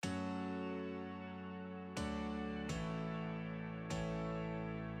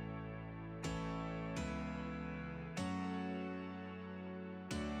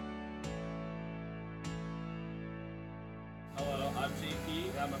I'm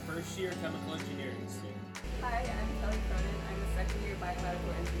JP. I'm a first-year chemical engineering student. Hi, I'm Kelly Cronin. I'm a second-year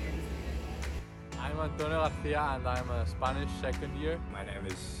biomedical engineering student. I'm Antonio Garcia and I'm a Spanish second year. My name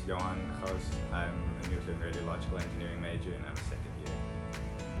is Johan Goos. I'm a nuclear and radiological engineering major and I'm a second year.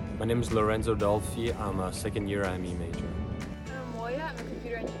 My name is Lorenzo Dolfi. I'm a second year IME major. I'm Moya. I'm a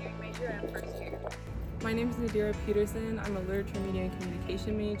computer engineering major and I'm first year. My name is Nadira Peterson. I'm a literature, media, and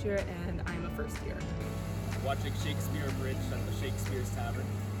communication major, and I'm a first year. Watching Shakespeare Bridge at the Shakespeare's Tavern.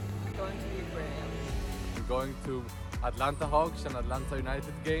 Going to the aquarium. I'm going to Atlanta Hawks and Atlanta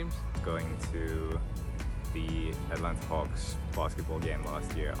United games. Going to the Atlanta Hawks basketball game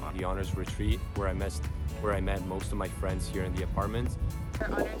last year. The honors retreat where I met most of my friends here in the apartment.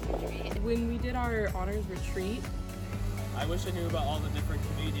 Our honors retreat. When we did our honors retreat, I wish I knew about all the different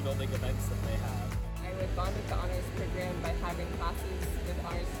community building events that they have. I would bond with the honors program by having classes with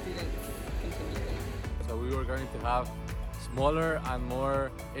honors students continually. So we were going to have smaller and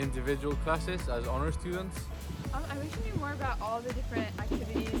more individual classes as honor students. I wish I knew more about all the different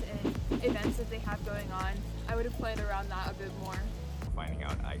activities and events that they have going on. I would have played around that a bit more. Finding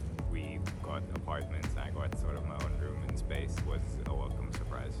out we got apartments and I got sort of my own room and space was a welcome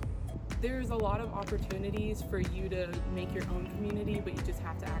surprise. There's a lot of opportunities for you to make your own community, but you just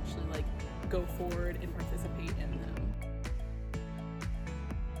have to actually go forward and participate in them.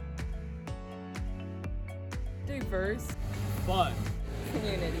 Diverse Fun.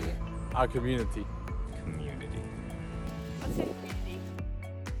 community. Our community. Community. Let's say